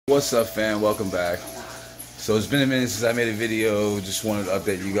What's up, fam? Welcome back. So it's been a minute since I made a video. Just wanted to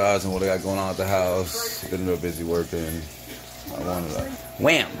update you guys on what I got going on at the house. Been real busy working. I wanted to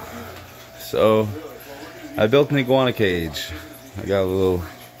wham. So I built an iguana cage. I got a little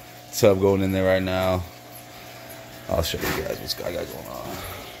tub going in there right now. I'll show you guys what I got going on.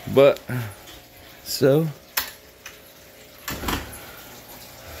 But so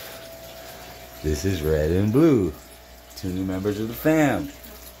this is Red and Blue, two new members of the fam.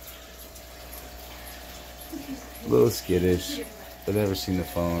 A little skittish. I've never seen the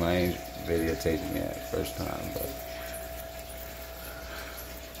phone. I ain't videotaping yet, first time, but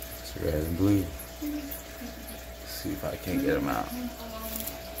it's Red and Blue. Let's see if I can't get them out.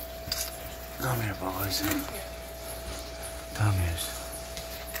 Come here, boys. Come here.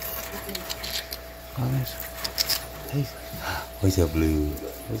 Come here. Hey. What's up, Blue?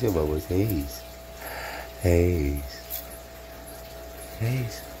 What's up, boys? Haze. Haze.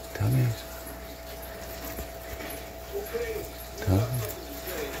 Haze. Come here. Come.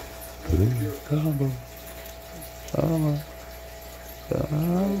 Blue. Come on. Come on.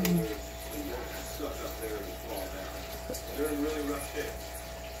 Come on.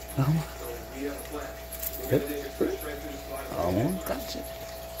 Come on. Almost got you.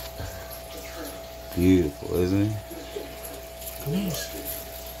 Beautiful, isn't it? Come here.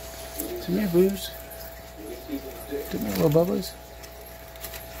 Come here, Bruce. Come here, little bubbles.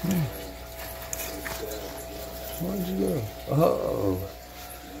 Come here. Where'd you go? Oh.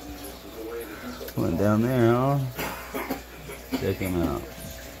 Went down there, huh? Check him out.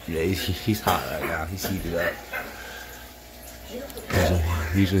 Yeah, he's hot right now. He's heated up.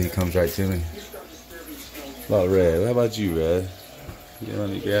 Usually he comes right to me. About Red. How about you, Red? You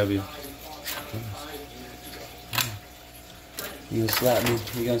want me to grab you? You gonna slap me?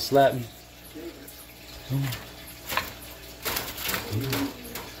 You gonna slap me? Come on.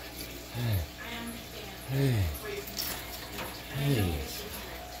 Hey. Hey.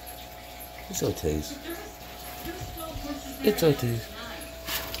 It's okay. It's okay.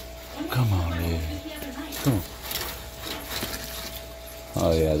 Come on, man. Come on.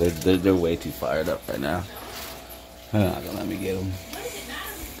 Oh yeah, they're way too fired up right now. They're not gonna let me get them.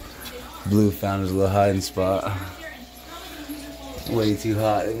 Blue found his little hiding spot. Way too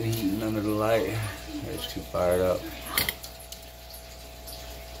hot. They've been heating under the light. They're just too fired up.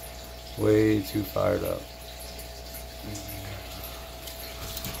 Way too fired up.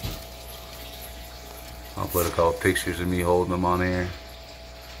 I'll put a couple pictures of me holding them on air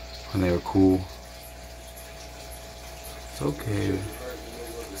when they were cool. It's okay.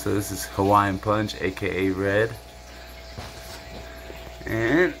 So this is Hawaiian Punch, aka Red.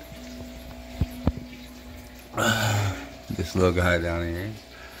 And this little guy down here.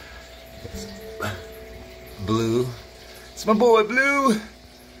 Blue. It's my boy Blue.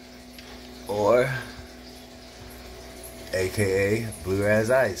 Or aka Blue as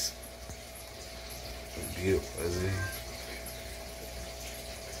Ice. Beautiful, isn't he?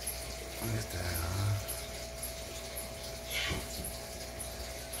 Look at that, huh?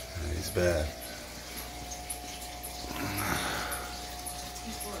 He's bad.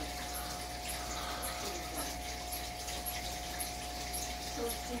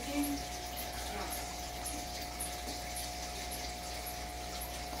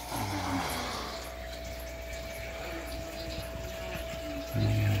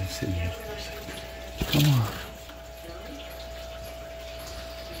 Come on.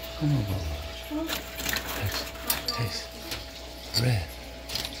 Come on, Bubba. Hey. Red.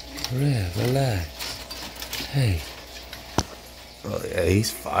 Red, relax. Hey. Oh yeah, he's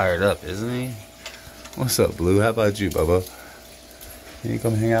fired up, isn't he? What's up, Blue? How about you, Bubba? Can you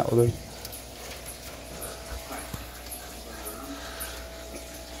come hang out with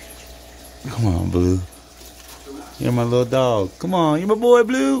her? Come on, Blue. You're my little dog. Come on, you're my boy,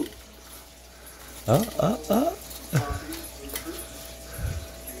 Blue. Oh,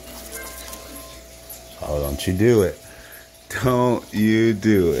 don't you do it. Don't you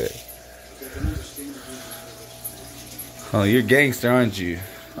do it. Oh, you're gangster, aren't you?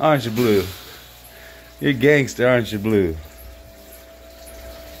 Aren't you, Blue? You're gangster, aren't you, Blue?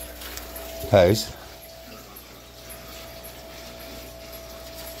 Haze.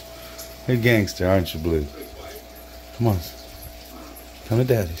 You're gangster, aren't you, Blue? Come on. Come to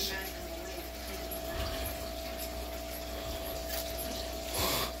Daddy's.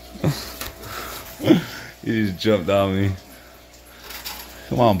 You just jumped on me.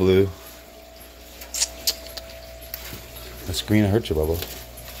 Come on, Blue. That screen hurt you, Bubba.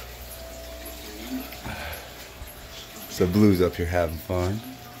 So Blue's up here having fun.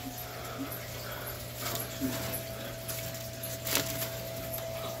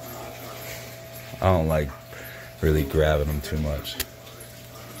 I don't like really grabbing them too much.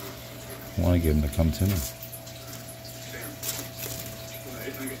 I want to get them to come to me.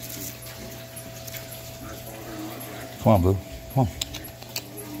 Come on, Blue. Come on.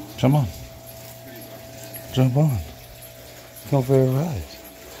 Jump on. Jump on. Come for a ride.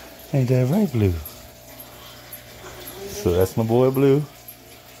 Ain't that right, Blue? So that's my boy, Blue.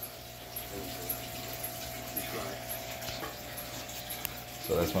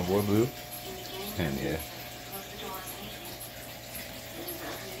 So that's my boy, Blue. And yeah.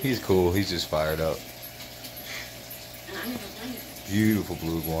 He's cool. He's just fired up. Beautiful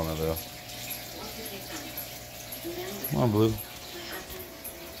blue iguana, though. Come on, Blue.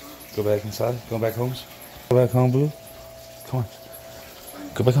 Go back inside. Go back home. Go back home, Blue. Come on.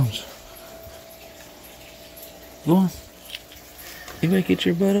 Go back home. Go on. You better get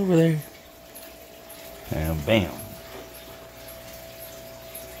your butt over there. And bam.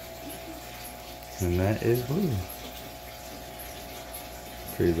 And that is Blue.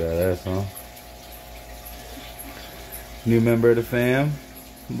 Pretty badass, huh? New member of the fam.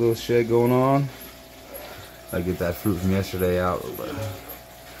 Little shed going on. I get that fruit from yesterday out. But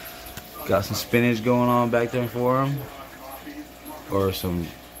got some spinach going on back there for him. Or some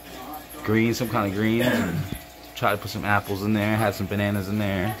greens, some kind of greens. And try to put some apples in there. Had some bananas in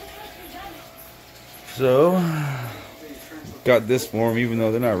there. So, got this for them, even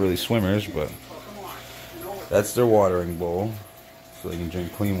though they're not really swimmers. But that's their watering bowl. So they can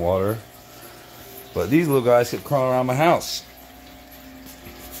drink clean water. But these little guys kept crawling around my house.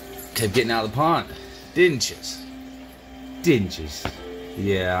 Kept getting out of the pond. Didn't you? Didn't you?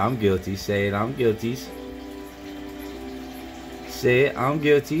 Yeah, I'm guilty. Say it, I'm guilty. Say it, I'm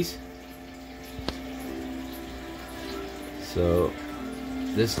guilty. So,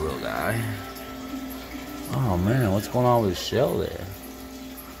 this little guy. Oh man, what's going on with his shell there?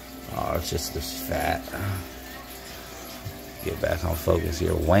 Oh, it's just this fat. Get back on focus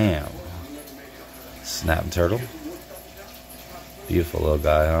here. Wham! Snapping turtle. Beautiful little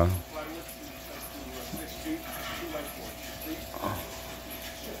guy, huh?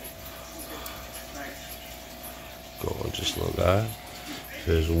 Gorgeous little guy.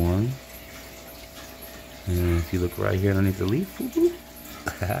 There's one. And if you look right here underneath the leaf,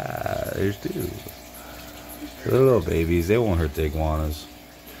 there's two. They're little babies. They won't hurt the iguanas.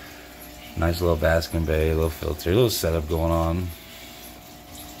 Nice little basking bay, a little filter, a little setup going on.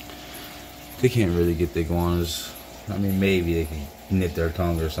 They can't really get the iguanas. I mean, maybe they can nip their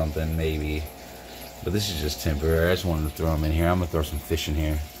tongue or something, maybe. But this is just temporary. I just wanted to throw them in here. I'm going to throw some fish in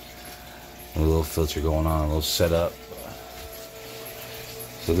here. A little filter going on, a little setup.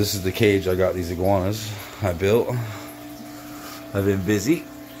 So this is the cage I got these iguanas I built. I've been busy.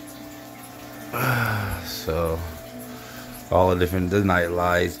 So, all the different, the night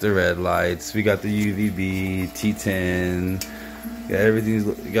lights, the red lights. We got the UVB, T10. Yeah, everything's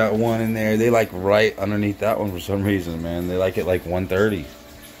got one in there. They like right underneath that one for some reason, man. They like it like 130.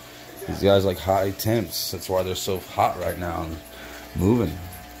 These guys like high temps. That's why they're so hot right now and moving.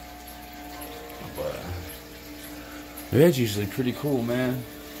 But the red's usually pretty cool, man.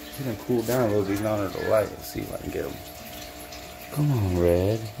 He's gonna cool down a little bit. He's not under the light. Let's see if I can get him. Come on,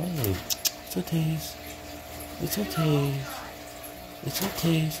 Red. Hey, it's okay. It's okay. It's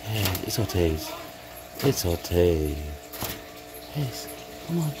okay. Hey, it's okay. It's okay. Hey,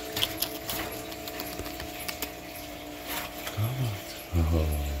 come on. Come on.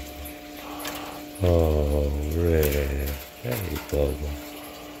 Oh, Red. There he goes.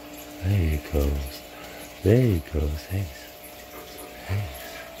 There he goes. There he goes. Hey. Hey.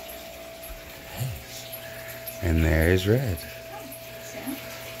 Hey. And there's Red.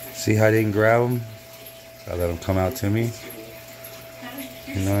 See how I didn't grab him? I let him come out to me.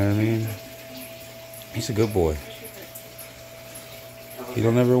 You know what I mean? He's a good boy. You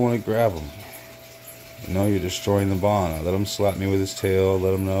don't ever want to grab him. You know, you're destroying the bond. I let him slap me with his tail.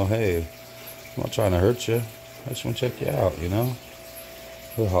 Let him know, hey, I'm not trying to hurt you. I just want to check you out, you know?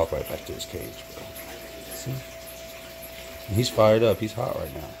 He'll hop right back to his cage, bro. See? And he's fired up. He's hot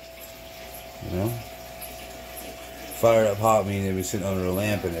right now. You know? Fired up hot meaning they've been sitting under a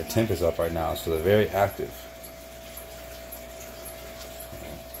lamp and their temp is up right now, so they're very active.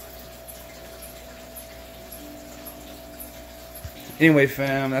 Anyway,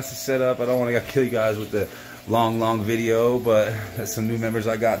 fam, that's the setup. I don't want to kill you guys with the long video, but that's some new members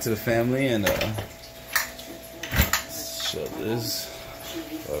I got to the family, and show this.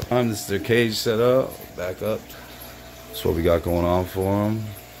 This is their cage set up. Back up. That's what we got going on for them.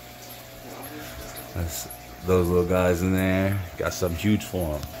 That's those little guys in there. Got something huge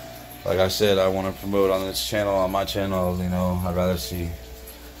for them. Like I said, I want to promote on this channel, on my channel. You know, I'd rather see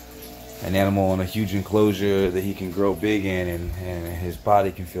an animal in a huge enclosure that he can grow big in, and his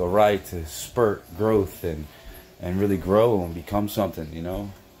body can feel right to spurt growth and really grow and become something, you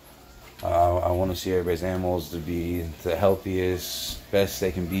know. I want to see everybody's animals to be the healthiest, best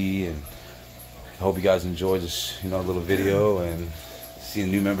they can be, and I hope you guys enjoyed this, you know, little video and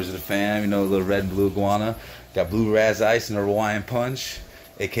seeing new members of the fam. You know, little red and blue iguana, got blue Raz Ice and a Hawaiian Punch,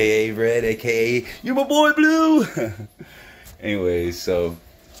 aka Red, aka you're my boy Blue. Anyways, so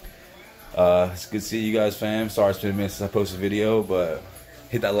it's good to see you guys, fam. Sorry it's been a minute since I posted a video, but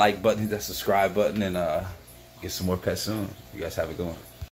hit that like button, hit that subscribe button, and get some more pets soon. You guys have it going.